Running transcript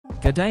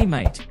G'day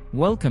mate,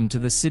 welcome to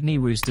the Sydney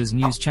Roosters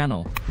news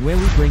channel, where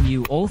we bring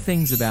you all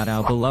things about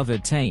our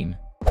beloved team.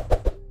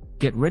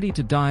 Get ready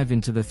to dive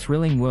into the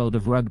thrilling world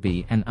of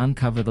rugby and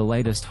uncover the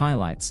latest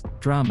highlights,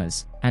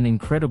 dramas, and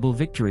incredible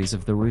victories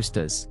of the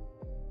Roosters.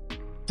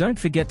 Don't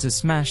forget to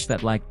smash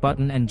that like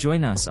button and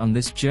join us on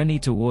this journey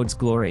towards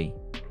glory.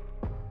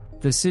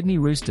 The Sydney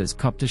Roosters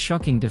copped a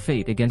shocking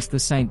defeat against the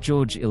St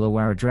George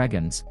Illawarra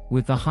Dragons,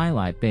 with the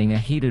highlight being a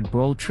heated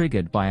brawl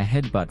triggered by a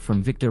headbutt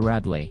from Victor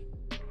Radley.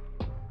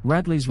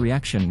 Radley's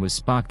reaction was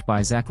sparked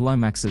by Zach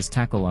Lomax's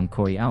tackle on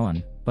Corey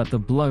Allen, but the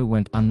blow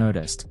went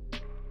unnoticed.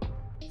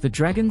 The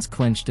Dragons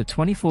clinched a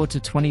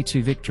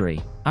 24-22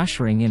 victory,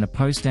 ushering in a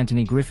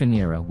post-Anthony Griffin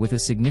era with a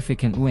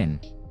significant win.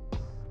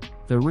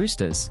 The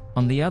Roosters,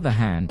 on the other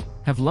hand,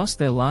 have lost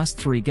their last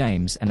 3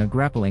 games and are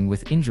grappling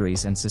with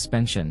injuries and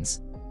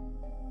suspensions.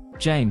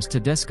 James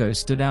Tedesco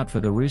stood out for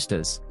the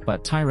Roosters,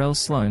 but Tyrell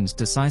Sloan's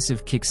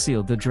decisive kick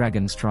sealed the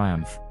Dragons'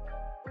 triumph.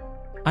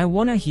 I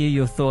wanna hear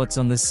your thoughts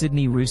on the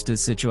Sydney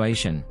Roosters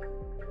situation.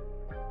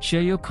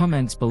 Share your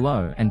comments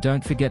below and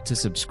don't forget to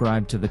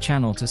subscribe to the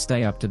channel to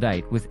stay up to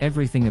date with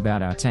everything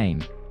about our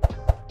team.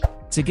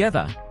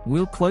 Together,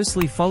 we'll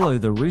closely follow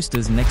the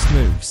Roosters' next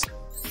moves.